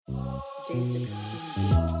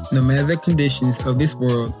No matter the conditions of this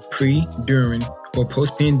world, pre, during, or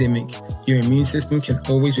post-pandemic, your immune system can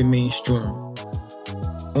always remain strong.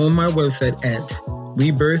 On my website at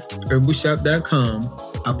rebirthherbalshop.com,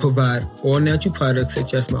 I provide all natural products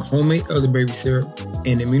such as my homemade elderberry syrup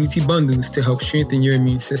and immunity bundles to help strengthen your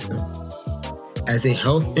immune system. As a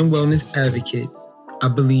health and wellness advocate, I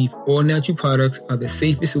believe all natural products are the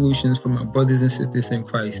safest solutions for my brothers and sisters in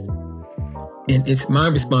Christ. And it's my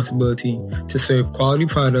responsibility to serve quality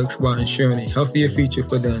products while ensuring a healthier future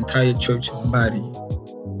for the entire church body.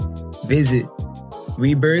 Visit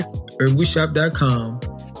rebirthherbalshop.com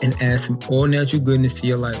and add some all-natural goodness to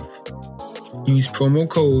your life. Use promo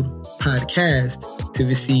code PODCAST to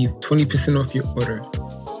receive 20% off your order.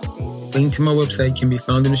 Link to my website can be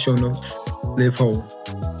found in the show notes. Live whole.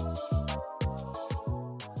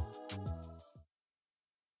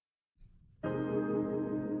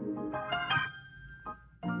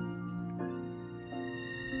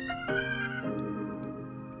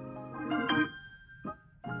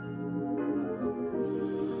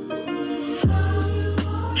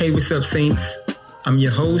 Hey, what's up, Saints? I'm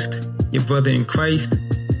your host, your brother in Christ,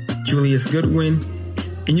 Julius Goodwin,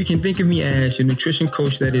 and you can think of me as your nutrition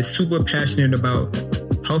coach that is super passionate about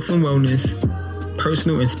health and wellness,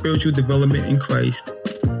 personal and spiritual development in Christ,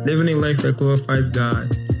 living a life that glorifies God,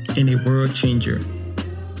 and a world changer.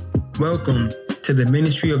 Welcome to the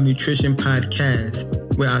Ministry of Nutrition podcast,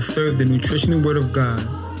 where I serve the nutritional word of God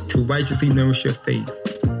to righteously nourish your faith.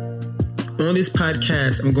 On this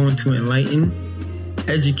podcast, I'm going to enlighten,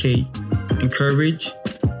 educate, encourage,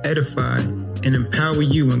 edify, and empower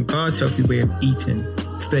you in God's healthy way of eating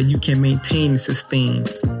so that you can maintain and sustain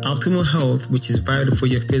optimal health, which is vital for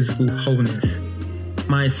your physical wholeness.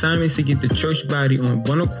 My assignment is to get the church body on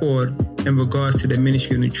one accord in regards to the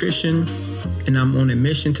ministry of nutrition, and I'm on a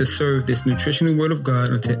mission to serve this nutritional word of God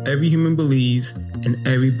until every human believes and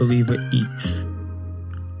every believer eats.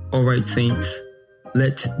 All right, Saints,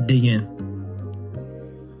 let's dig in.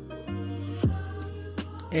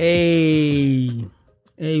 Hey,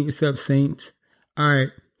 what's up, Saints? All right,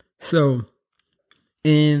 so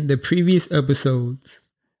in the previous episodes,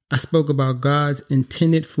 I spoke about God's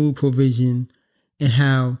intended food provision and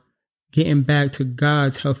how getting back to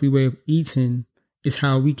God's healthy way of eating is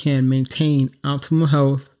how we can maintain optimal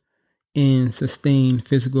health and sustain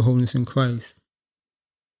physical wholeness in Christ.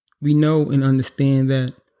 We know and understand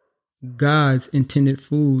that God's intended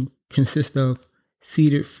food consists of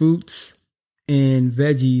seeded fruits and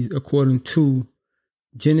veggies according to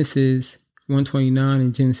Genesis 1:29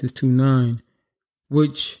 and Genesis 2:9,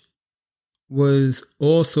 which was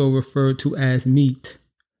also referred to as meat,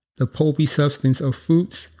 the pulpy substance of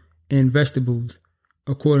fruits and vegetables,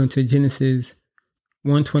 according to Genesis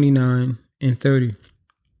 1:29 and 30.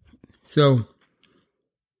 So,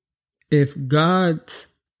 if God's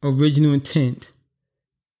original intent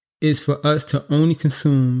is for us to only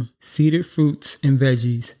consume seeded fruits and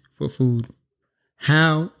veggies for food,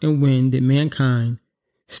 how and when did mankind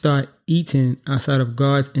start eating outside of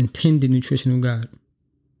God's intended nutritional guide?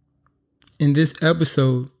 In this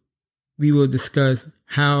episode, we will discuss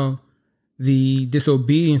how the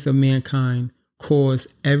disobedience of mankind caused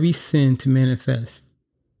every sin to manifest.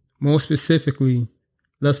 More specifically,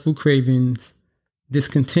 lustful cravings,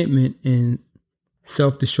 discontentment, and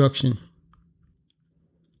self-destruction.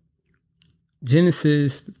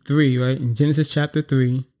 Genesis 3, right? In Genesis chapter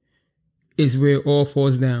 3, is where it all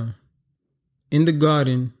falls down. In the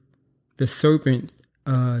garden, the serpent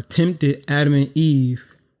tempted Adam and Eve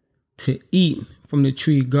to eat from the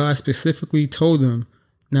tree God specifically told them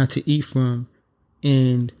not to eat from,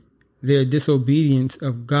 and their disobedience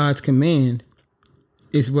of God's command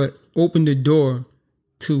is what opened the door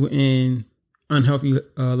to an unhealthy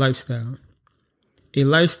lifestyle. A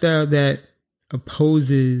lifestyle that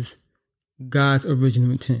opposes God's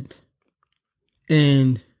original intent.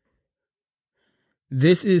 And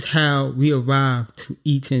this is how we arrive to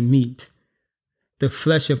eating meat, the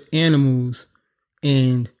flesh of animals,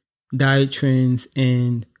 and diet trends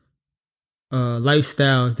and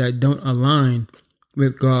lifestyles that don't align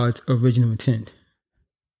with God's original intent.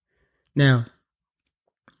 Now,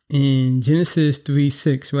 in Genesis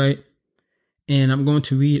 3:6, right, and I'm going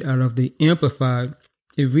to read out of the Amplified,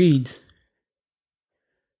 it reads,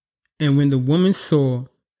 "And when the woman saw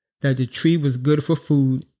that the tree was good for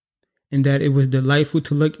food, and that it was delightful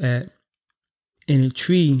to look at, and a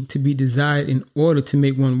tree to be desired in order to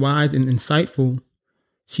make one wise and insightful,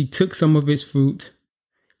 she took some of its fruit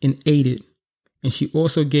and ate it, and she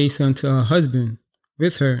also gave some to her husband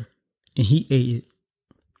with her, and he ate it."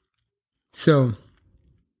 So,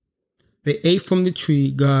 they ate from the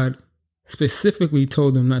tree God specifically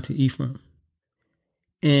told them not to eat from.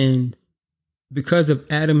 And because of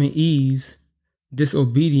Adam and Eve's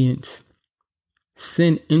disobedience,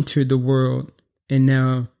 sin entered the world, and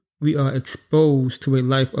now we are exposed to a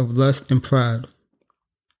life of lust and pride.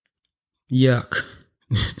 Yuck.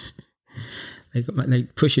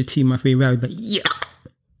 like Pusha T, my favorite rapper, like, yuck.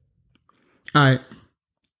 All right.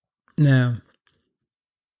 Now,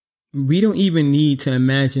 we don't even need to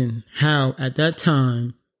imagine how at that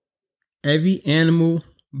time every animal,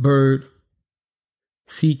 bird,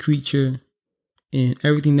 sea creature, and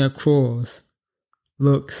everything that crawls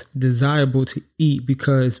looks desirable to eat,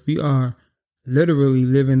 because we are literally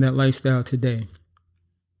living that lifestyle today.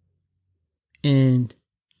 And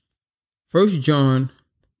 1 John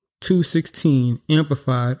 2:16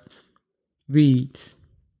 Amplified reads,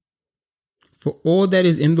 "For all that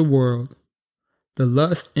is in the world, the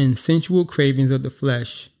lust and sensual cravings of the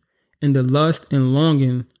flesh, and the lust and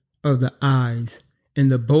longing of the eyes,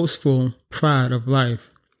 and the boastful pride of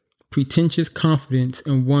life, pretentious confidence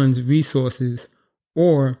in one's resources,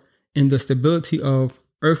 or in the stability of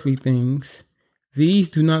earthly things, these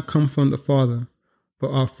do not come from the Father,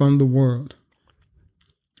 but are from the world."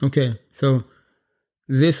 Okay, so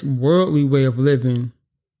this worldly way of living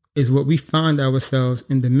is what we find ourselves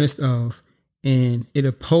in the midst of, and it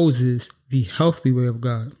opposes the healthy way of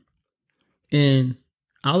God. And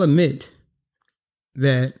I'll admit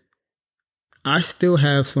that I still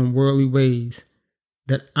have some worldly ways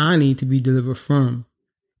that I need to be delivered from,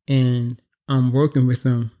 and I'm working with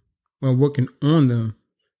them, or working on them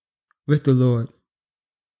with the Lord.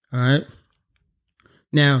 All right.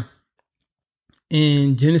 Now,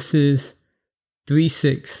 in Genesis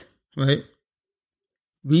 3:6, right,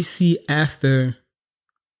 we see after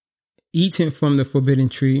eating from the forbidden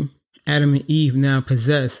tree, Adam and Eve now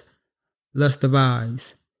possess lust of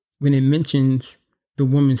eyes, when it mentions the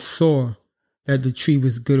woman saw that the tree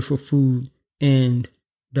was good for food and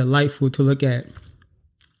delightful to look at.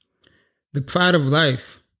 The pride of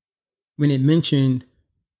life, when it mentioned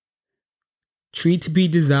tree to be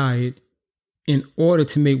desired in order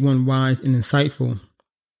to make one wise and insightful.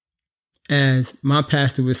 As my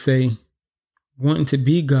pastor would say, wanting to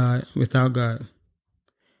be God without God.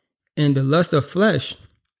 And the lust of flesh,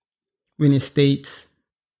 when it states,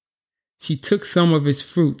 she took some of its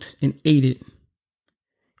fruit and ate it.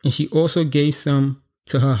 And she also gave some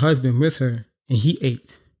to her husband with her, and he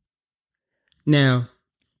ate. Now,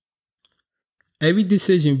 every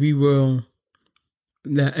decision we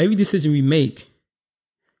make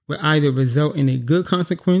will either result in a good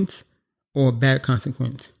consequence or a bad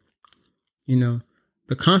consequence. You know,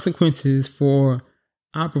 the consequences for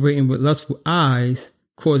operating with lustful eyes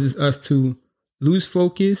causes us to lose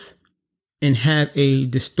focus and have a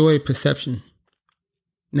distorted perception.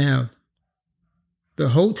 Now, the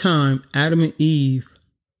whole time Adam and Eve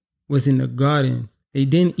was in the garden, they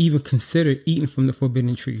didn't even consider eating from the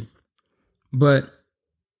forbidden tree. But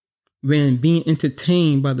when being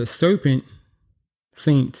entertained by the serpent,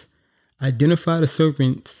 saints, identify the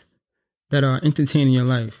serpents that are entertaining your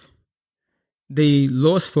life. They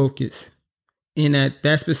lost focus. And at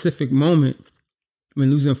that specific moment, when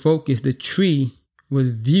losing focus, the tree was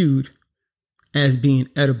viewed as being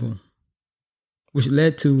edible, which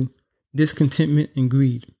led to discontentment and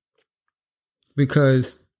greed.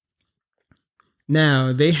 Because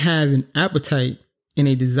now they have an appetite and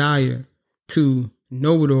a desire to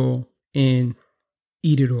know it all and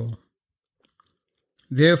eat it all.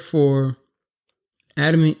 Therefore,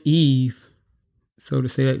 Adam and Eve, so to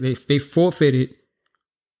say, they forfeited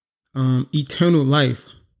eternal life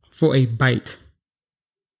for a bite.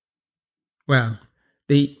 Wow.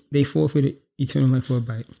 They forfeited eternal life for a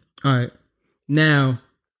bite. All right. Now,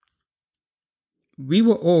 we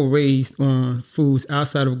were all raised on foods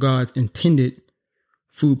outside of God's intended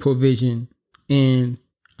food provision, and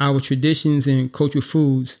our traditions and cultural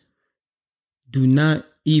foods do not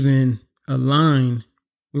even align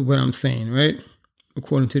with what I'm saying, right?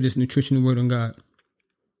 According to this nutritional word on God,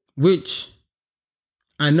 which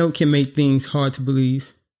I know can make things hard to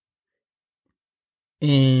believe.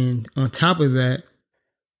 And on top of that,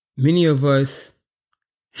 many of us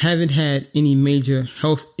haven't had any major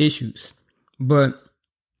health issues. But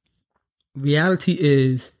reality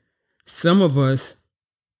is, some of us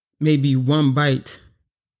may be one bite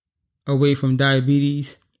away from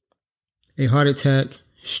diabetes, a heart attack,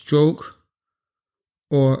 stroke,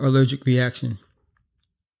 or allergic reaction.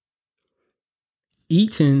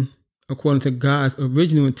 Eating, according to God's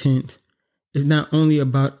original intent, is not only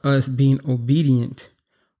about us being obedient,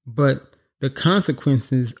 but the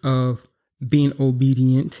consequences of being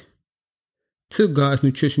obedient to God's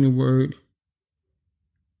nutritional word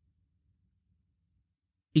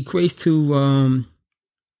equates to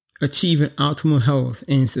achieving optimal health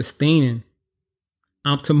and sustaining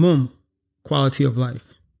optimum quality of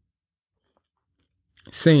life.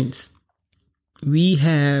 Saints, we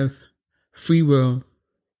have free will,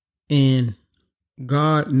 and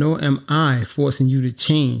God, nor am I forcing you to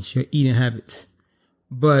change your eating habits,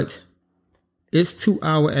 but it's to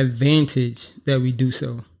our advantage that we do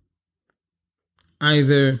so.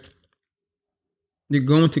 Either you're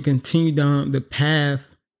going to continue down the path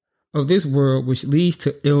of this world, which leads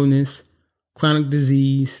to illness, chronic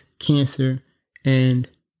disease, cancer, and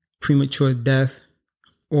premature death,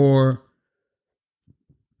 or,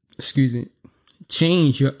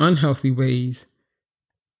 change your unhealthy ways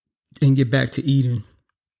and get back to eating.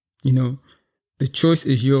 The choice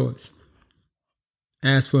is yours.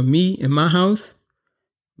 As for me and my house,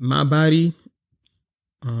 my body,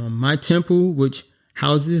 my temple, which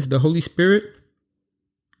houses the Holy Spirit,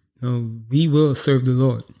 we will serve the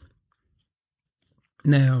Lord.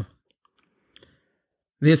 Now,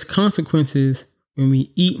 there's consequences when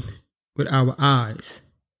we eat with our eyes.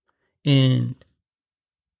 And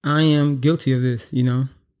I am guilty of this, on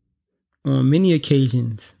many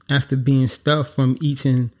occasions after being stuffed from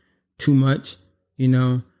eating too much.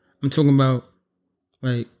 I'm talking about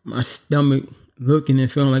like my stomach looking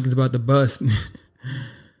and feeling like it's about to bust.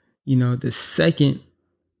 The second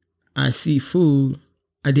I see food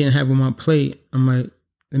I didn't have on my plate, I'm like,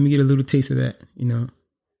 let me get a little taste of that,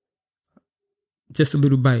 just a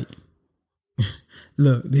little bite.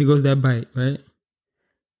 Look, there goes that bite, right?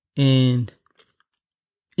 And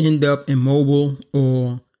end up immobile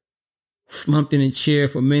or slumped in a chair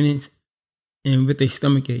for minutes and with a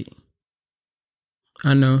stomach ache.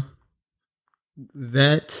 I know.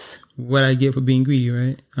 That's what I get for being greedy,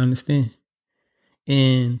 right? I understand.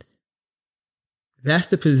 And that's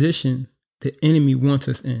the position the enemy wants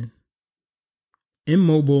us in.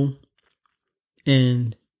 Immobile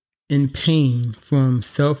and in pain from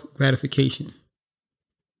self-gratification.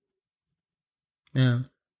 Now,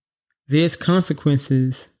 there's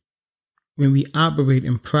consequences when we operate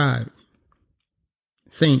in pride.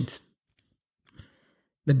 Saints,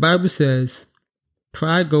 the Bible says,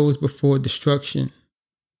 pride goes before destruction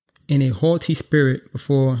and a haughty spirit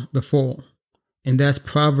before the fall. And that's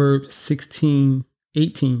Proverbs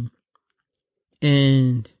 16:18.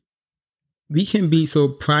 And we can be so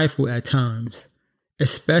prideful at times,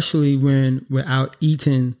 especially when we're out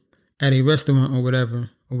eating at a restaurant or wherever,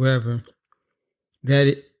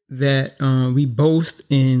 that we boast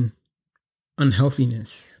in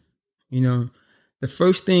unhealthiness. The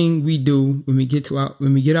first thing we do when we get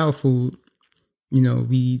our food,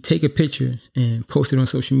 we take a picture and post it on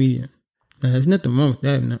social media. Now, there's nothing wrong with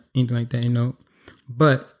that, anything like that,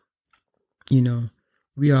 But,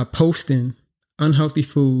 we are posting unhealthy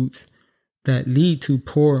foods that lead to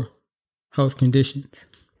poor health conditions.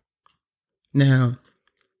 Now,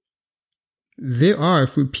 there are a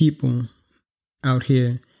few people out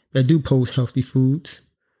here that do post healthy foods,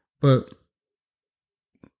 but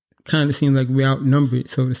kind of seems like we're outnumbered,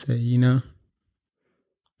 so to say,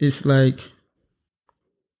 It's like,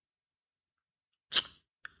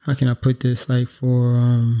 how can I put this? Like for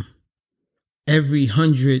every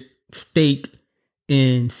 100 steak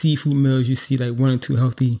and seafood meals, you see like 1 or 2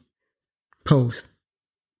 healthy posts.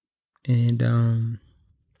 And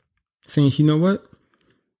saying, you know what?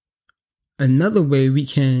 Another way we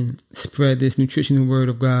can spread this nutritional word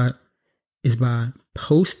of God is by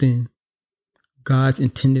posting God's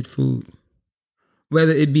intended food,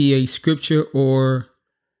 whether it be a scripture or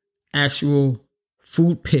actual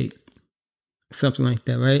food pic, something like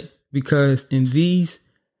that, right? Because in these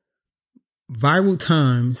viral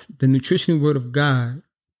times, the nutritional word of God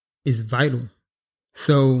is vital.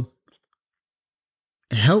 So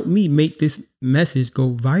help me make this message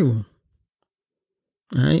go viral.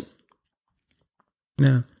 All right.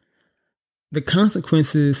 Now, the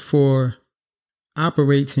consequences for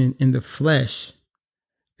operating in the flesh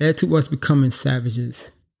led to us becoming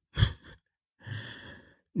savages.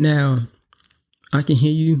 Now, I can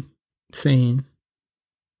hear you saying,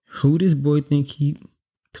 who this boy think he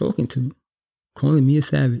talking to? Calling me a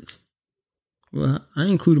savage. Well, I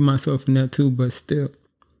included myself in that too, but still,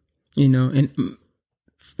 and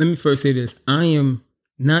let me first say this. I am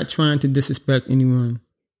not trying to disrespect anyone,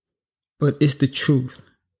 but it's the truth.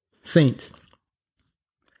 Saints,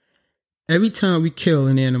 every time we kill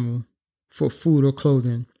an animal for food or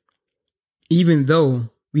clothing, even though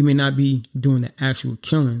we may not be doing the actual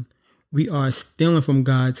killing, we are stealing from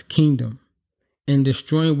God's kingdom and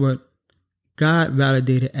destroying what God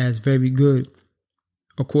validated as very good,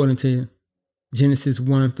 according to Genesis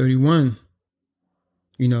 1:31.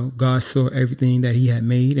 God saw everything that he had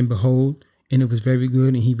made, and behold, and it was very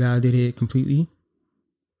good, and he validated it completely.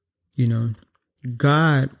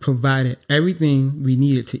 God provided everything we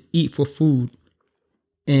needed to eat for food,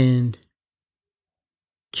 and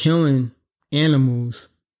killing animals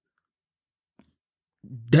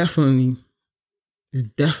definitely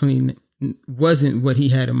wasn't what he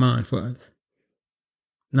had in mind for us.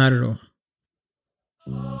 Not at all.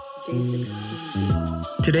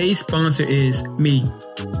 Today's sponsor is me,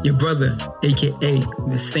 your brother, aka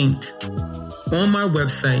the Saint. On my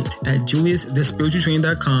website at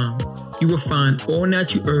juliusthespiritualtrainer.com, you will find all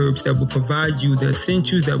natural herbs that will provide you the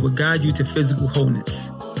essentials that will guide you to physical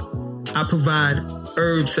wholeness. I provide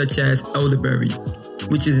herbs such as elderberry,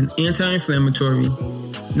 which is an anti-inflammatory,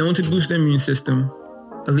 known to boost the immune system,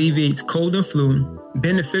 alleviates cold and flu,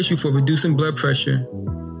 beneficial for reducing blood pressure,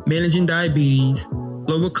 managing diabetes,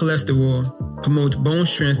 lower cholesterol, promotes bone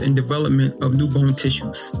strength and development of new bone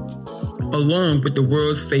tissues, along with the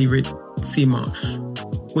world's favorite sea moss,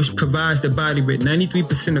 which provides the body with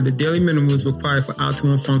 93% of the daily minerals required for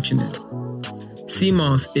optimal functioning. Sea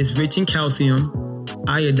moss is rich in calcium,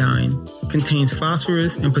 iodine, contains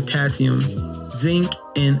phosphorus and potassium, zinc,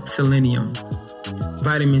 and selenium.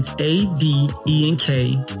 Vitamins A, D, E, and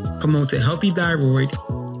K promotes a healthy thyroid,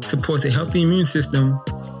 supports a healthy immune system,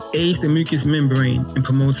 aids the mucous membrane, and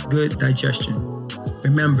promotes good digestion.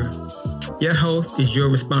 Remember, your health is your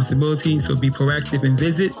responsibility, so be proactive and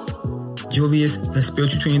visit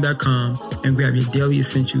juliusthespiritualtrainer.com and grab your daily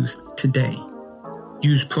essentials today.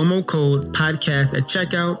 Use promo code podcast at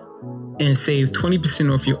checkout and save 20%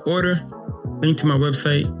 off your order. Link to my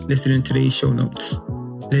website listed in today's show notes.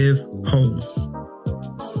 Live whole.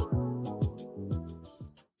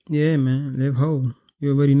 Yeah, man, live whole.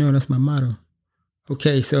 You already know that's my motto.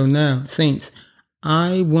 Okay, so now, saints,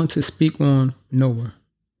 I want to speak on Noah.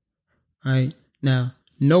 All right, now,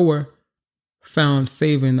 Noah found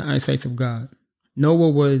favor in the eyesight of God.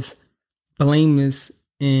 Noah was blameless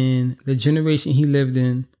in the generation he lived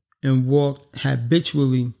in and walked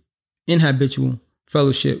in habitual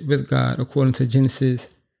fellowship with God, according to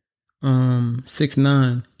Genesis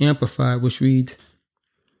 6:9 Amplified, which reads,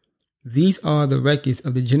 "These are the records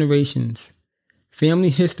of the generations, family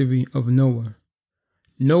history of Noah.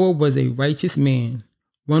 Noah was a righteous man,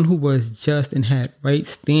 one who was just and had right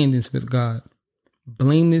standings with God,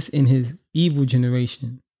 blameless in his evil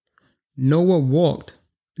generation. Noah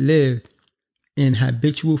lived in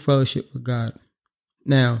habitual fellowship with God."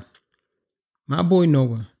 Now, my boy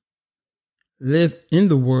Noah lived in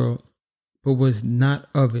the world, but was not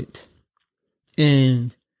of it.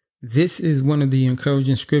 And this is one of the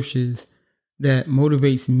encouraging scriptures that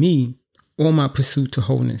motivates me on my pursuit to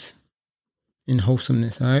wholeness and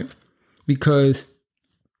wholesomeness, all right? Because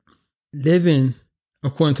living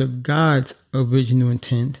according to God's original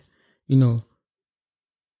intent,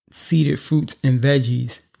 seeded fruits and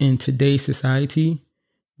veggies in today's society,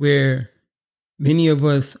 where many of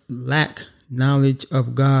us lack knowledge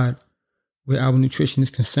of God where our nutrition is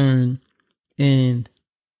concerned, and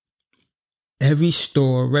every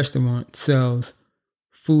store, restaurant sells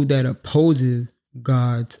food that opposes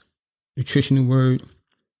God's nutritional word,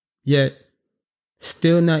 yet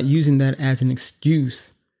still not using that as an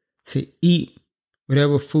excuse to eat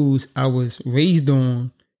whatever foods I was raised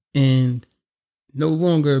on, and no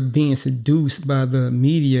longer being seduced by the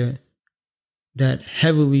media that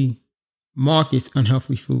heavily markets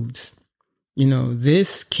unhealthy foods.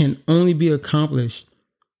 This can only be accomplished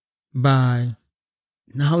by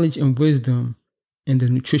knowledge and wisdom in the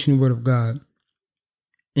nutritional word of God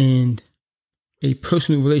and a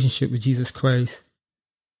personal relationship with Jesus Christ.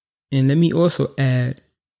 And let me also add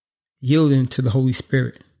yielding to the Holy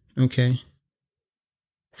Spirit. Okay.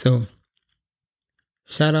 So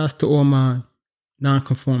shout outs to all my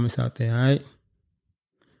nonconformists out there. All right.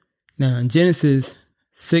 Now in Genesis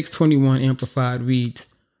 6:21 Amplified reads,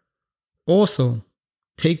 "Also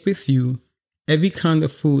take with you every kind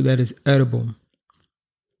of food that is edible,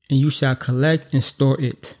 and you shall collect and store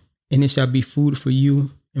it, and it shall be food for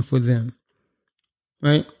you and for them."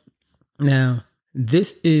 Right? Now,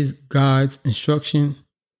 this is God's instruction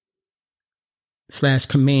 /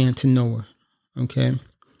 command to Noah. Okay?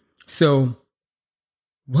 So,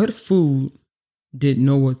 what food did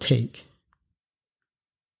Noah take?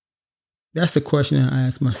 That's the question I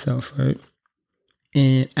asked myself, right?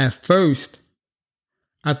 And at first,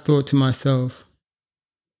 I thought to myself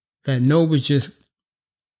that Noah was just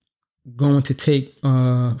going to take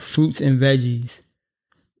fruits and veggies.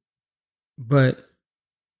 But,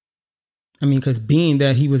 because being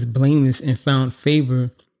that he was blameless and found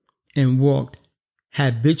favor and walked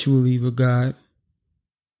habitually with God,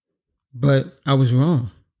 But I was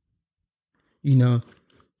wrong.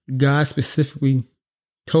 God specifically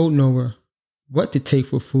told Noah what to take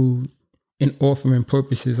for food and offering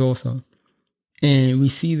purposes also. And we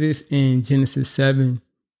see this in Genesis 7,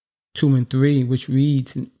 2 and 3, which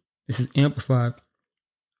reads, and this is amplified,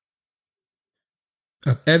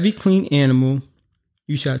 of every clean animal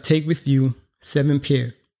you shall take with you 7 pair,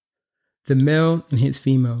 the male and his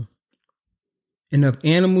female. And of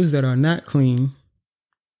animals that are not clean,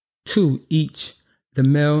 2 each, the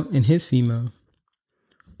male and his female.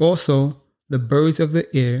 Also the birds of the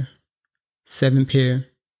air, 7 pair,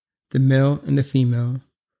 the male and the female,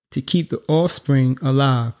 to keep the offspring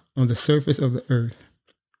alive on the surface of the earth.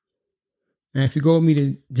 Now, if you go with me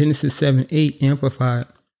to Genesis 7, 8, amplified,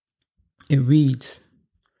 it reads,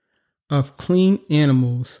 of clean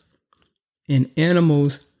animals and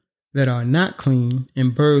animals that are not clean,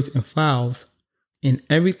 and birds and fowls, and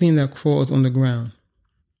everything that crawls on the ground.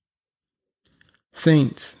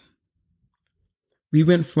 Saints, we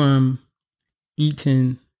went from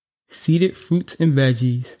eating seeded fruits and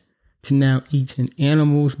veggies to now eating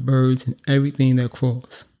animals, birds, and everything that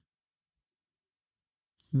crawls.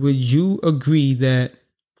 Would you agree that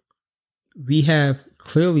we have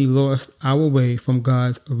clearly lost our way from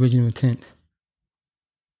God's original intent?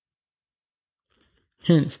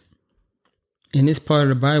 Hence, in this part of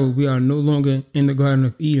the Bible, we are no longer in the Garden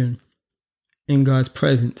of Eden in God's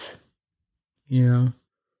presence. We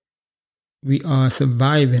are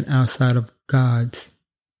surviving outside of God's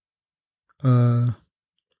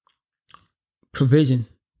provision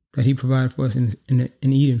that he provided for us in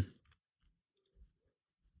Eden.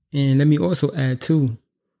 And let me also add too,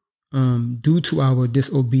 due to our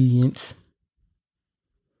disobedience,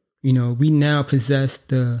 we now possess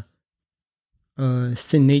the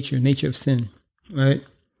sin nature of sin, right?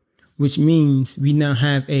 Which means we now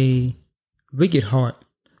have a wicked heart,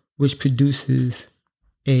 which produces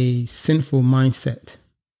a sinful mindset,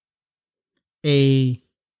 a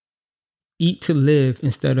eat to live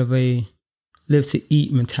instead of a live to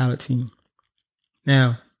eat mentality.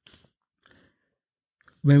 Now,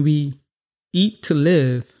 when we eat to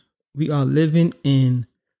live, we are living in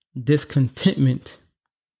discontentment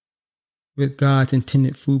with God's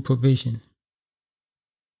intended food provision.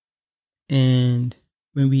 And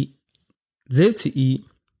when we live to eat,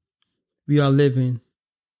 we are living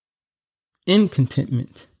in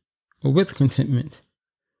contentment or with contentment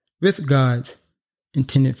with God's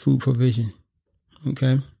intended food provision.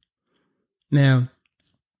 Okay? Now,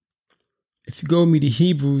 if you go with me to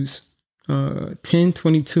Hebrews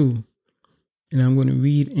 10:22, and I'm going to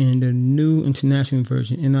read in the New International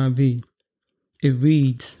Version, NIV. It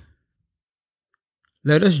reads,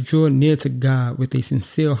 let us draw near to God with a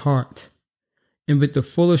sincere heart and with the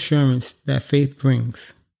full assurance that faith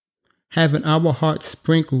brings, having our hearts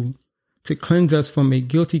sprinkled to cleanse us from a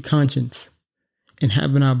guilty conscience and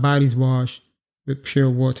having our bodies washed with pure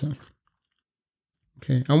water.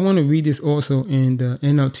 Okay, I want to read this also in the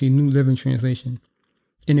NLT, New Living Translation.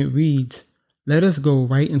 And it reads, let us go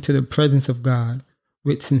right into the presence of God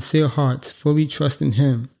with sincere hearts, fully trusting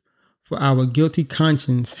him. For our guilty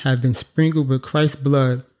conscience have been sprinkled with Christ's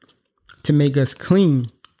blood to make us clean,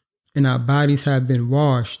 and our bodies have been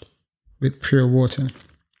washed with pure water.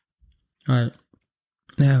 All right.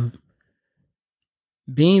 Now,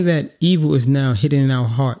 being that evil is now hidden in our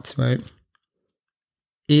hearts, right?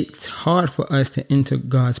 It's hard for us to enter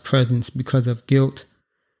God's presence because of guilt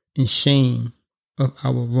and shame of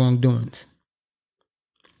our wrongdoings.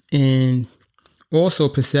 And also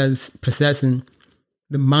possessing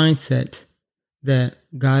the mindset that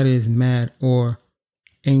God is mad or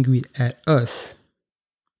angry at us.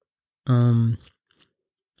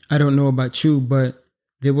 I don't know about you, but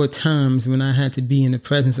there were times when I had to be in the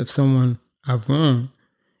presence of someone I've wronged,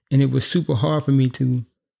 and it was super hard for me to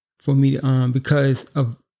because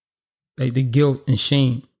of like the guilt and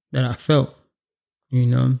shame that I felt.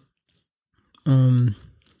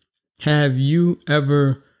 Have you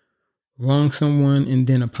ever wronged someone and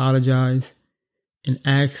then apologized and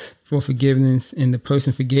asked for forgiveness and the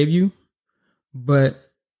person forgave you,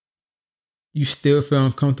 but you still feel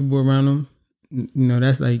uncomfortable around them?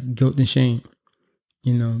 That's like guilt and shame.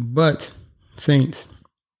 But saints,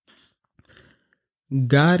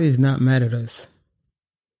 God is not mad at us.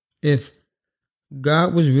 If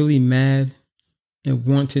God was really mad and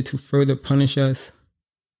wanted to further punish us,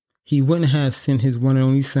 he wouldn't have sent his one and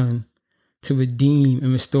only son to redeem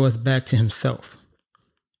and restore us back to himself.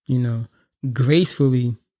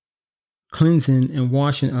 Gracefully cleansing and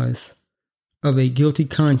washing us of a guilty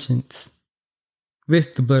conscience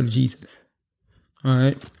with the blood of Jesus. All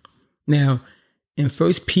right. Now, in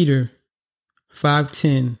 1 Peter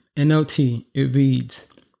 5:10, NLT, it reads,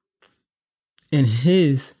 in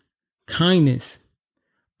his kindness,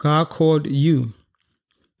 God called you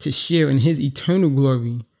to share in his eternal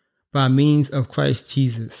glory by means of Christ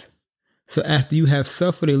Jesus. So after you have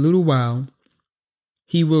suffered a little while,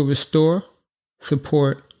 he will restore,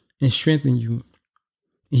 support, and strengthen you,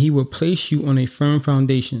 and he will place you on a firm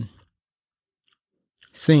foundation.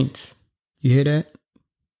 Saints, you hear that?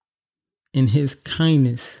 In his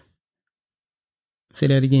kindness. Say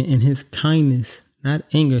that again. In his kindness, not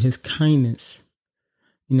anger, his kindness.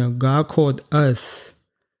 God called us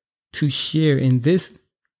to share in this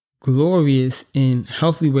glorious and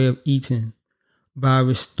healthy way of eating by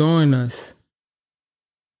restoring us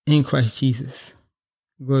in Christ Jesus.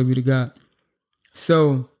 Glory be to God.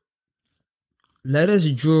 So let us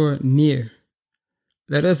draw near.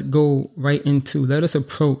 Let us let us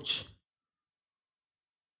approach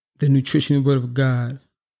the nutritional word of God,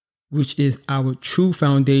 which is our true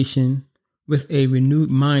foundation, with a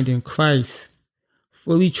renewed mind in Christ,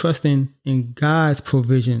 fully trusting in God's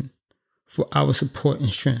provision for our support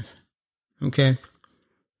and strength. Okay?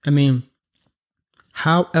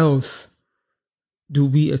 How else do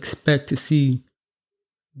we expect to see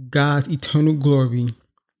God's eternal glory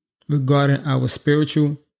regarding our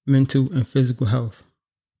spiritual, mental, and physical health?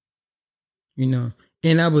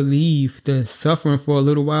 And I believe the suffering for a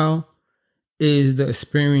little while is the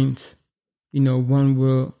experience,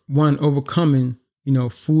 one overcoming,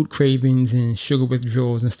 food cravings and sugar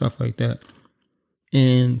withdrawals and stuff like that.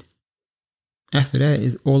 And after that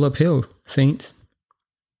is all uphill, saints.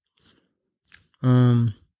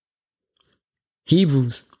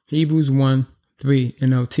 Hebrews 1:3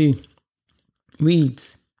 NLT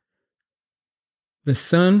reads, the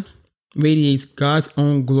Son radiates God's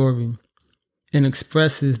own glory and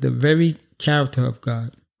expresses the very character of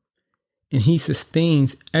God, and he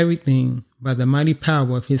sustains everything by the mighty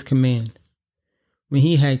power of his command. When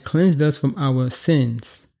he had cleansed us from our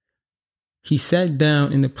sins, he sat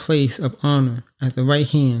down in the place of honor at the right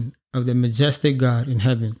hand of the majestic God in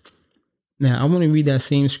heaven. Now, I want to read that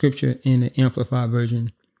same scripture in the Amplified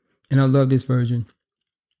version, and I love this version.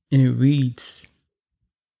 And it reads,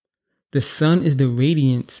 the Son is the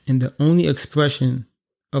radiance and the only expression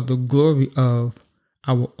of the glory of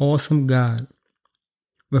our awesome God,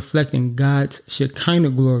 reflecting God's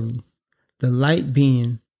Shekinah glory, the light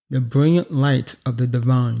being the brilliant light of the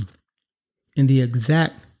divine, and the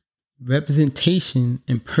exact representation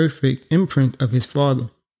and perfect imprint of his Father's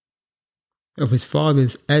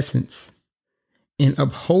essence, in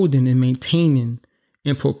upholding and maintaining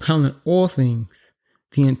and propelling all things,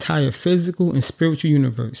 the entire physical and spiritual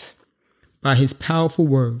universe, by his powerful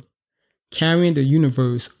word, carrying the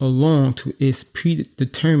universe along to its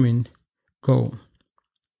predetermined goal.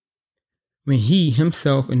 When he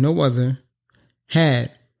himself and no other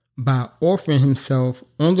had, by offering himself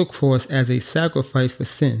on the cross as a sacrifice for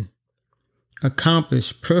sin,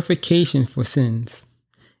 accomplished purification for sins,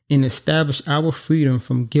 and established our freedom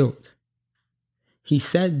from guilt, he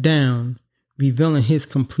sat down, revealing his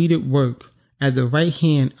completed work at the right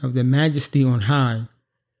hand of the Majesty on high,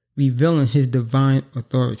 revealing his divine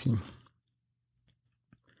authority.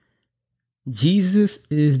 Jesus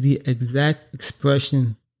is the exact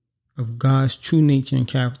expression of God's true nature and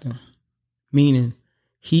character, meaning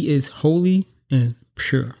he is holy and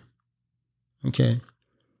pure. Okay.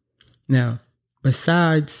 Now,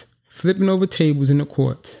 besides flipping over tables in the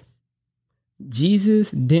courts,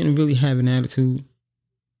 Jesus didn't really have an attitude,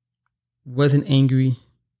 wasn't angry,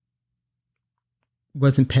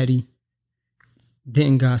 wasn't petty,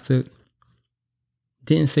 didn't gossip,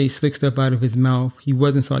 didn't say slick stuff out of his mouth. He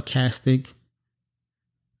wasn't sarcastic.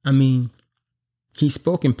 He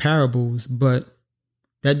spoke in parables, but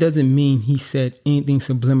that doesn't mean he said anything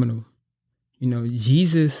subliminal.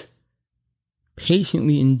 Jesus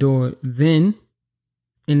patiently endured then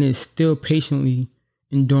and is still patiently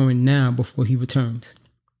enduring now before he returns.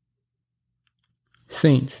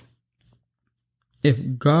 Saints,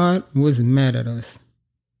 if God was mad at us,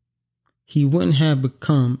 he wouldn't have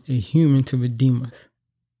become a human to redeem us.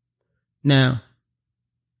 Now,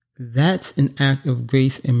 that's an act of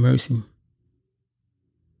grace and mercy.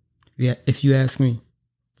 Yeah, if you ask me,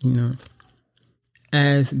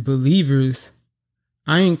 as believers,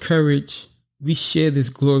 I encourage we share this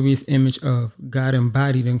glorious image of God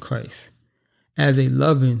embodied in Christ as a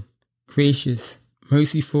loving, gracious,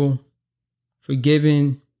 merciful,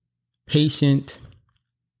 forgiving, patient,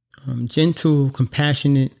 gentle,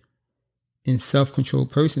 compassionate, and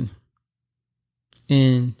self-controlled person.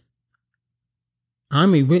 And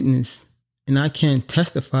I'm a witness, and I can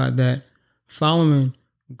testify that following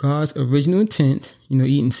God's original intent,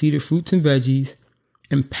 eating seeded fruits and veggies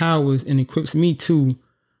empowers and equips me to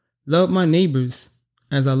love my neighbors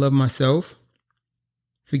as I love myself,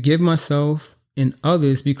 forgive myself and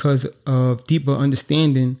others because of deeper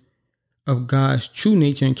understanding of God's true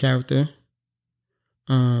nature and character,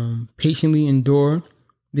 patiently endure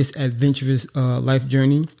this adventurous life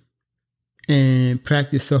journey, and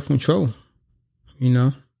practice self-control,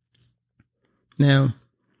 Now,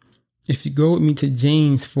 if you go with me to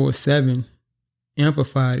James 4:7,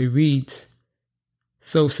 Amplified, it reads,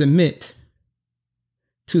 "So submit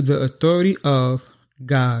to the authority of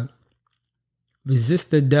God. Resist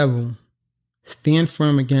the devil. Stand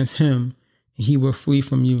firm against him, and he will flee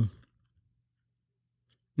from you."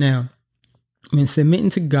 Now, when submitting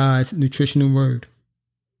to God's nutritional word,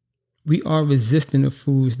 we are resisting the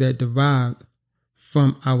foods that derive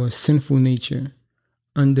from our sinful nature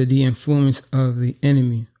under the influence of the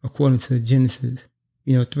enemy, according to Genesis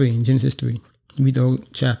 3, in Genesis 3. Read the whole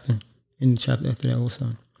chapter, in the chapter after that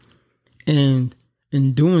also. And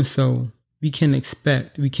in doing so, we can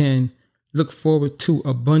look forward to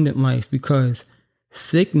abundant life, because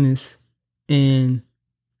sickness and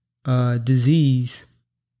disease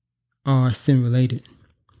are sin related.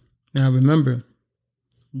 Now remember,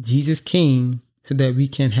 Jesus came so that we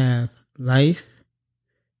can have life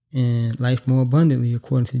and life more abundantly,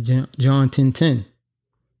 according to John 10:10.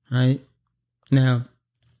 Right? Now,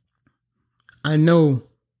 I know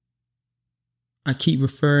I keep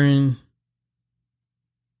referring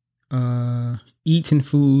eating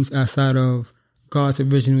foods outside of God's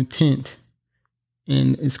original intent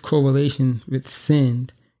and its correlation with sin.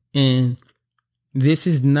 And this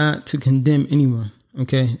is not to condemn anyone,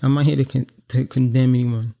 okay? I'm not here to condemn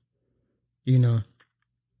anyone,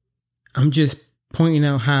 I'm just pointing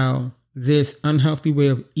out how this unhealthy way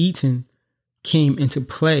of eating came into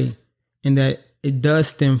play, and that it does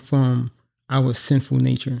stem from our sinful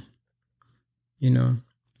nature. I'm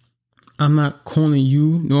not calling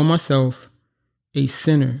you nor myself a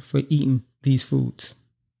sinner for eating these foods,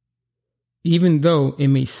 even though it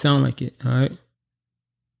may sound like it, all right?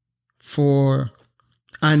 For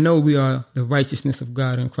I know we are the righteousness of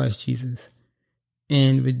God in Christ Jesus,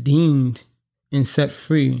 and redeemed and set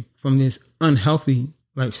free from this unhealthy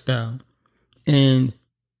lifestyle. And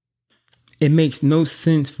it makes no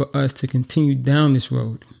sense for us to continue down this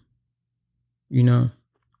road.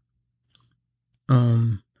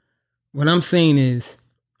 What I'm saying is,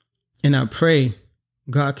 and I pray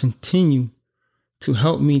God continue to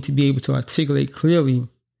help me to be able to articulate clearly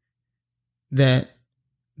that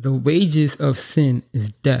the wages of sin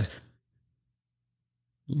is death,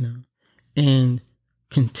 and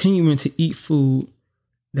continuing to eat food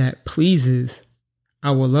that pleases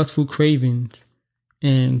our lustful cravings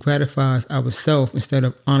and gratifies ourselves instead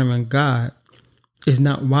of honoring God is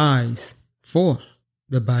not wise for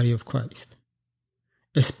the body of Christ,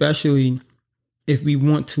 especially if we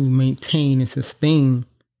want to maintain and sustain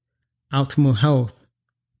optimal health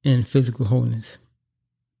and physical wholeness,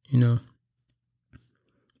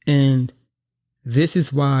 And this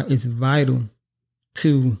is why it's vital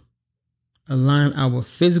to align our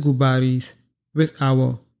physical bodies with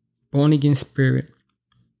our born-again spirit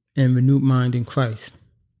and renewed mind in Christ.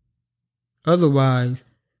 Otherwise,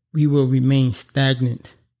 we will remain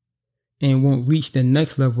stagnant and won't reach the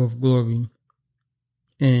next level of glory.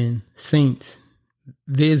 And saints,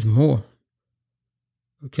 there's more.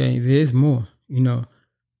 Okay, there's more.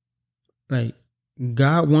 Like,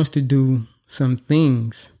 God wants to do some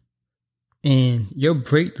things, and your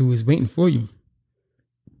breakthrough is waiting for you.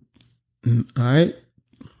 All right.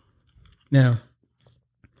 Now,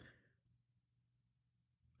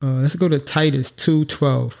 let's go to Titus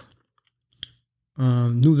 2:12,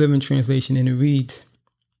 New Living Translation, and it reads,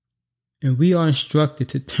 "And we are instructed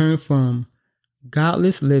to turn from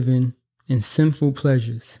godless living and sinful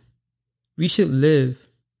pleasures. We should live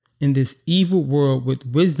in this evil world with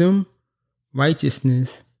wisdom,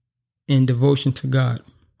 righteousness, and devotion to God."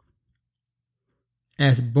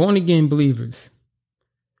 As born-again believers,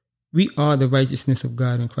 we are the righteousness of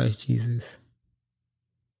God in Christ Jesus.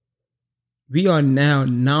 We are now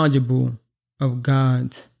knowledgeable of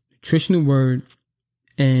God's nutritional word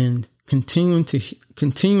and continuing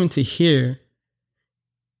to hear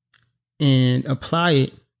and apply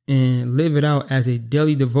it and live it out as a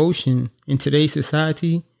daily devotion in today's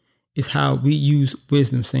society is how we use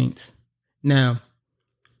wisdom, saints. Now,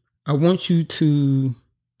 I want to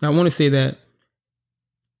say that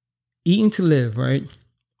eating to live, right?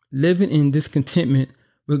 Living in discontentment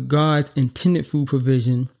with God's intended food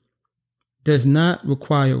provision does not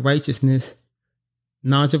require righteousness,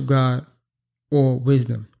 knowledge of God, or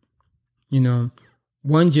wisdom.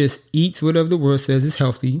 One just eats whatever the world says is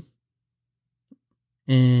healthy,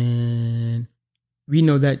 And we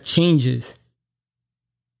know that changes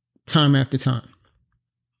time after time,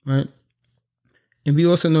 right? And we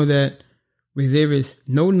also know that where there is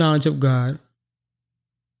no knowledge of God,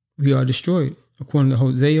 we are destroyed, according to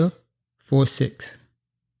Hosea 4:6.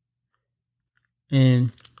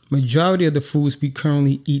 And majority of the foods we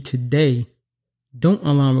currently eat today don't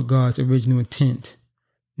align with God's original intent,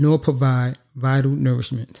 nor provide vital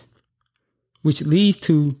nourishment, which leads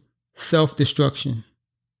to self-destruction,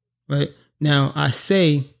 right? Now, I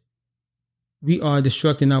say we are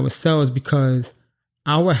destructing ourselves because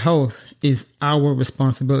our health is our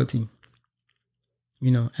responsibility.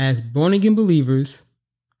 As born-again believers,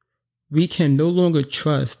 we can no longer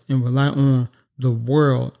trust and rely on the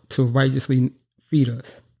world to righteously feed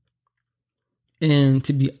us. And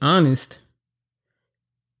to be honest,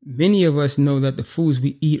 many of us know that the foods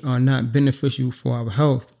we eat are not beneficial for our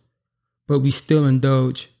health, but we still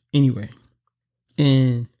indulge anyway.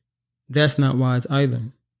 And that's not wise either.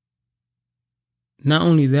 Not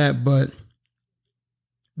only that, but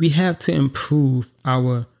we have to improve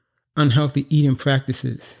our unhealthy eating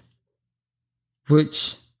practices,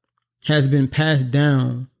 which has been passed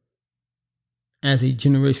down as a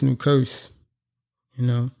generational curse.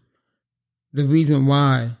 The reason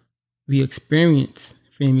why we experience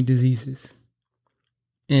family diseases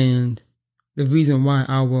and the reason why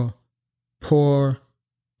our poor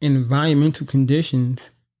environmental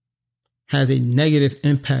conditions has a negative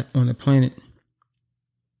impact on the planet.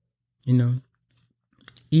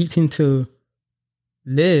 Eating to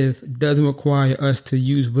live doesn't require us to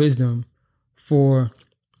use wisdom, for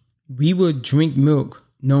we would drink milk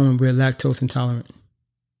knowing we're lactose intolerant.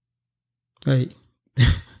 Like,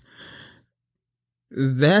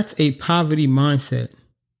 that's a poverty mindset.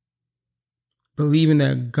 Believing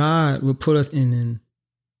that God will put us in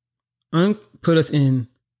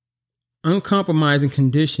uncompromising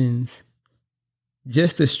conditions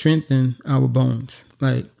just to strengthen our bones.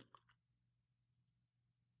 Like,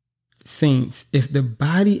 saints, if the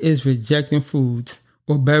body is rejecting foods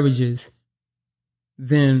or beverages,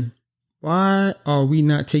 then why are we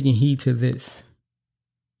not taking heed to this?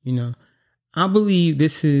 I believe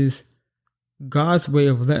this is God's way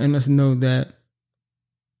of letting us know that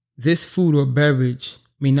this food or beverage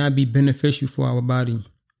may not be beneficial for our body.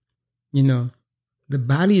 The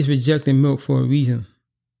body is rejecting milk for a reason,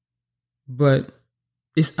 but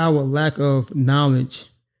it's our lack of knowledge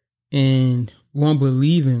and wrong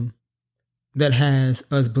believing that has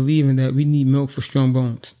us believing that we need milk for strong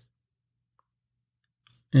bones.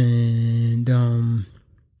 And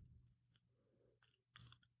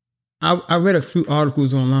I read a few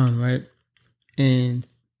articles online, right? And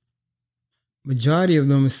majority of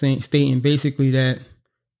them are stating basically that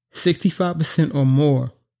 65% or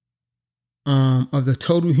more of the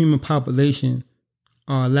total human population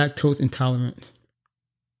are lactose intolerant.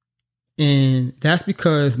 And that's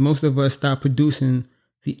because most of us stop producing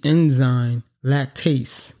the enzyme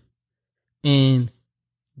lactase. And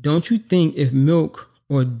don't you think if milk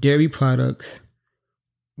or dairy products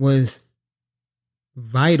was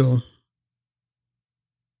vital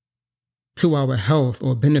to our health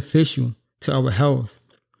or beneficial to our health,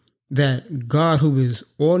 that God, who is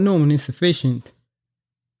all-knowing and sufficient,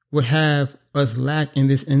 would have us lack in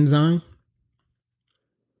this enzyme?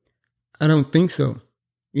 I don't think so.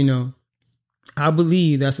 I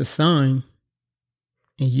believe that's a sign.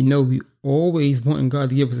 And we always wanting God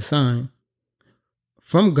to give us a sign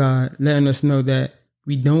from God, letting us know that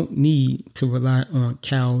we don't need to rely on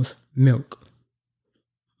cow's milk.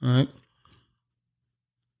 All right.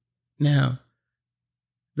 Now,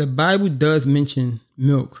 the Bible does mention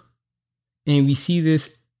milk, and we see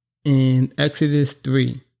this in Exodus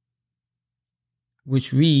 3,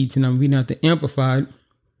 which reads, and I'm reading out the Amplified.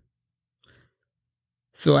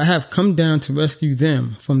 So I have come down to rescue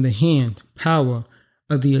them from the hand, power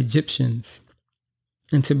of the Egyptians,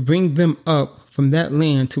 and to bring them up from that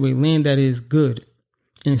land to a land that is good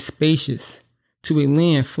and spacious, to a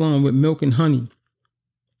land flowing with milk and honey,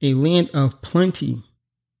 a land of plenty,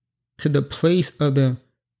 to the place of the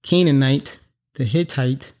Canaanite, the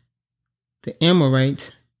Hittite, the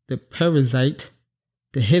Amorite, the Perizzite,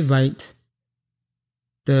 the Hivite,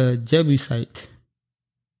 the Jebusite.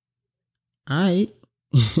 All right.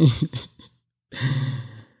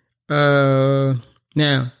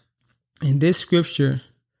 Now, in this scripture,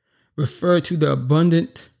 refer to the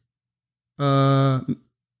abundant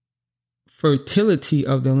fertility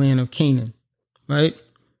of the land of Canaan, right?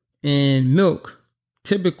 And milk,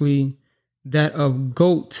 typically that of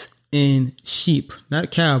goats and sheep, not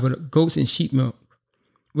cow, but goats and sheep milk,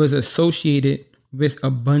 was associated with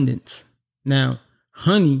abundance. Now,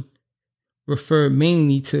 honey refer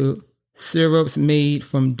mainly to syrups made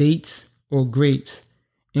from dates or grapes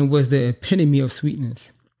and was the epitome of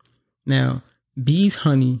sweetness. Now, bees'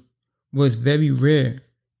 honey was very rare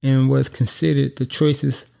and was considered the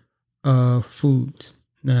choicest of foods.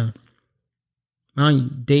 Now, mind you,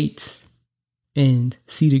 dates and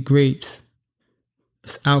seeded grapes,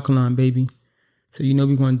 it's alkaline, baby. So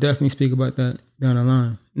we're going to definitely speak about that down the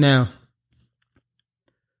line. Now,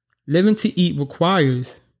 living to eat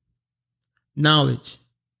requires knowledge,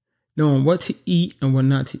 knowing what to eat and what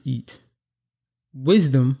not to eat.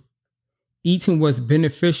 Wisdom, eating what's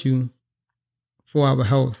beneficial for our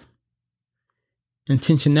health.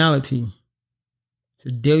 Intentionality, it's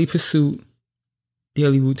a daily pursuit,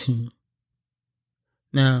 daily routine.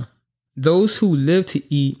 Now, those who live to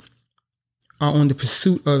eat are on the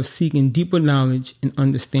pursuit of seeking deeper knowledge and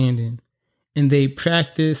understanding, and they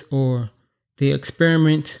practice or they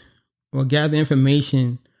experiment or gather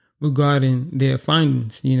information regarding their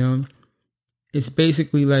findings. It's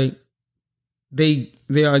basically like they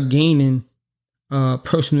are gaining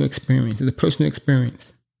personal experience. It's a personal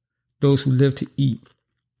experience. Those who live to eat,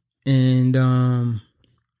 and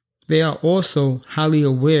they are also highly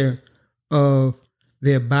aware of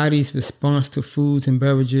their body's response to foods and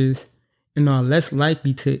beverages, and are less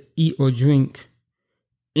likely to eat or drink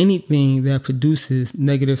anything that produces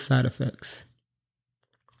negative side effects.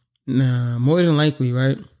 Now, more than likely,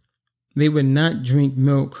 right? They would not drink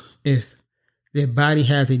milk if their body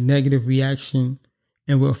has a negative reaction,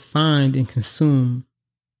 and will find and consume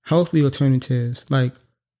healthy alternatives like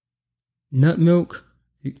nut milk.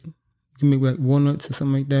 You can make like walnuts or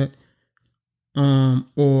something like that,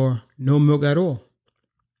 or no milk at all.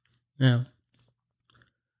 Now,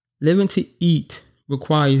 living to eat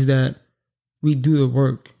requires that we do the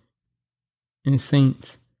work. And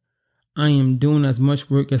saints, I am doing as much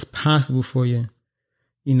work as possible for you,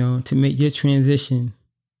 to make your transition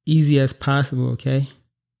easy as possible, okay?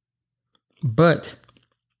 But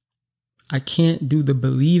I can't do the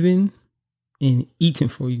believing and eating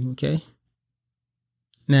for you, okay?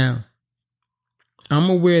 Now, I'm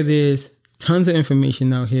aware there's tons of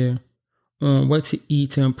information out here on what to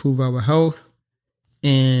eat to improve our health,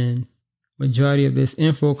 and majority of this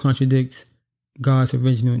info contradicts God's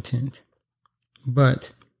original intent.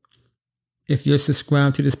 But if you're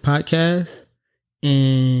subscribed to this podcast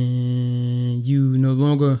and you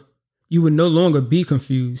would no longer be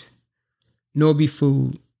confused, nor be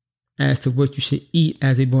fooled as to what you should eat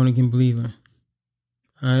as a born again believer.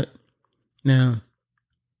 All right. Now,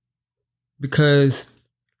 because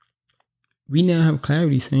we now have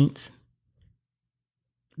clarity, saints.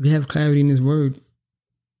 We have clarity in His word.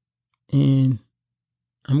 And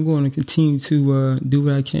I'm going to continue to do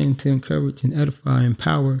what I can to encourage and edify,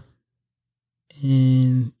 empower,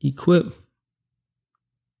 and equip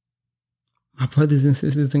my brothers and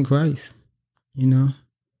sisters in Christ. I'm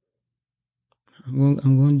going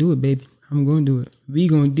to do it, baby. I'm going to do it. We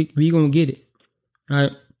going to get it. All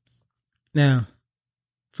right. Now,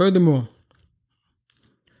 furthermore,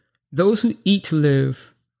 those who eat to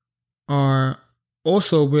live are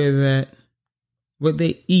also aware that what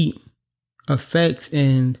they eat affects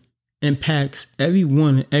and impacts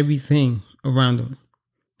everyone and everything around them.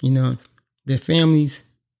 Their families,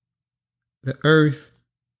 the earth,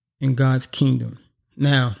 and God's kingdom.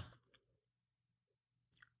 Now,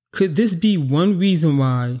 could this be one reason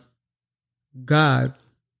why God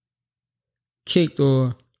kicked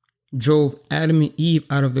or drove Adam and Eve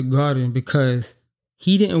out of the garden? Because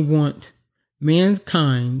He didn't want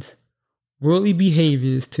mankind's worldly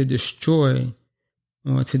behaviors to destroy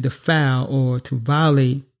or to defile or to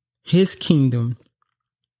violate His kingdom,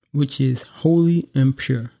 which is holy and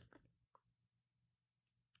pure.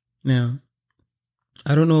 Now,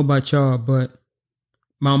 I don't know about y'all, but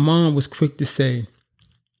my mom was quick to say,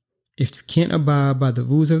 if you can't abide by the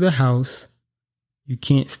rules of the house, you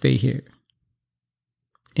can't stay here.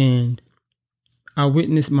 And I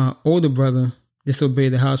witnessed my older brother disobey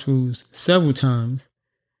the house rules several times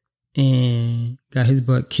and got his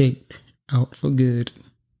butt kicked out for good.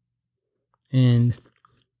 And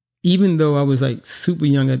even though I was like super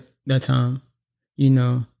young at that time,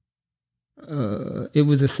 it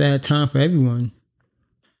was a sad time for everyone.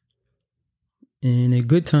 And a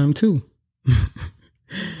good time too.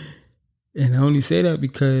 And I only say that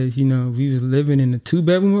because, we was living in a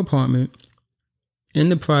 2-bedroom apartment in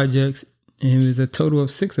the projects, and it was a total of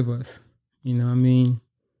 6 of us. We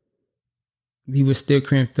were still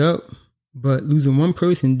cramped up, but losing one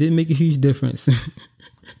person did make a huge difference.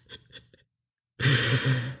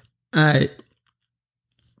 All right.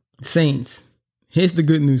 Saints, here's the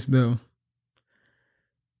good news though.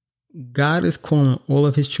 God is calling all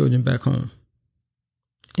of his children back home.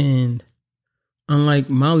 And unlike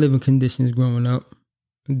my living conditions growing up,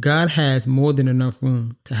 God has more than enough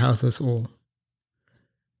room to house us all.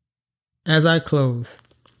 As I close,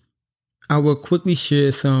 I will quickly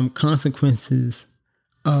share some consequences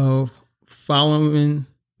of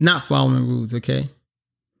not following rules, okay?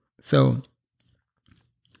 So,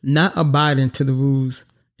 not abiding to the rules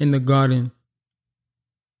in the garden,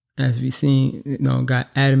 as we seen, got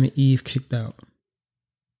Adam and Eve kicked out.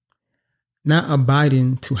 Not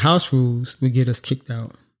abiding to house rules would get us kicked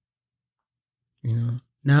out.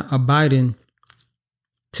 Not abiding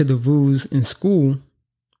to the rules in school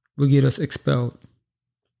will get us expelled.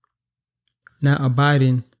 Not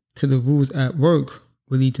abiding to the rules at work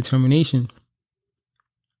will lead to termination.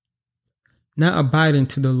 Not abiding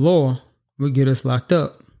to the law will get us locked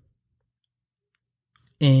up.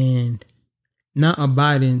 And not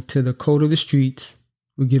abiding to the code of the streets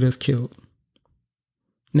will get us killed.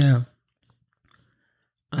 Now,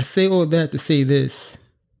 I say all that to say this.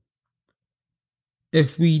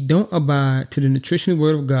 If we don't abide to the nutritional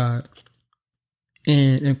word of God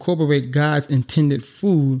and incorporate God's intended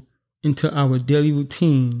food into our daily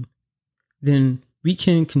routine, then we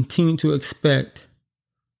can continue to expect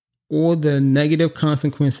all the negative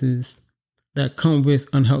consequences that come with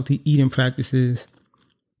unhealthy eating practices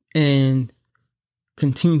and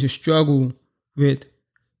continue to struggle with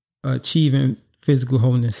achieving physical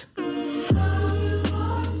wholeness.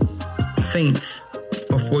 Saints,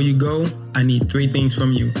 before you go, I need 3 things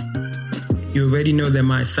from you. You already know that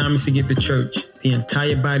my assignment is to get the church, the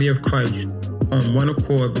entire body of Christ, on one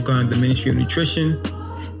accord regarding the ministry of nutrition,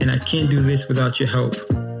 and I can't do this without your help.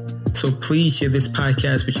 So please share this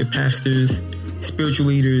podcast with your pastors, spiritual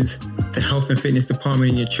leaders, the health and fitness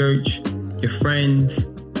department in your church, your friends,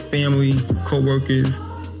 family, co-workers,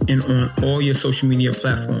 and on all your social media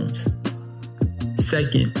platforms.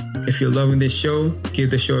 Second, if you're loving this show,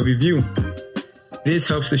 give the show a review. This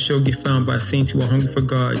helps the show get found by saints who are hungry for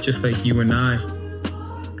God, just like you and I.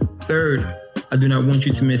 Third, I do not want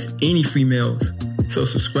you to miss any free meals, so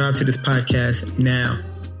subscribe to this podcast now.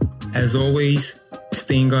 As always,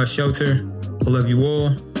 stay in God's shelter. I love you all,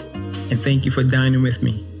 and thank you for dining with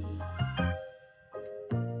me.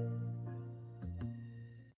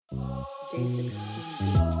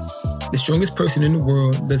 The strongest person in the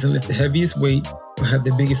world doesn't lift the heaviest weight or have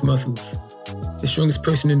the biggest muscles. The strongest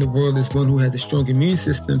person in the world is one who has a strong immune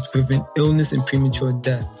system to prevent illness and premature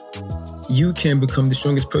death. You can become the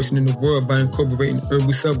strongest person in the world by incorporating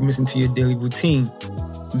herbal supplements into your daily routine.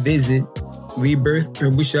 Visit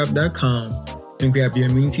rebirthherbalshop.com and grab your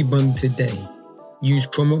immunity bundle today. Use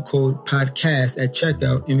promo code PODCAST at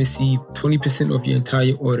checkout and receive 20% off your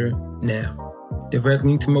entire order now. Direct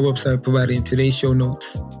link to my website provided in today's show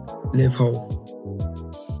notes. Live whole.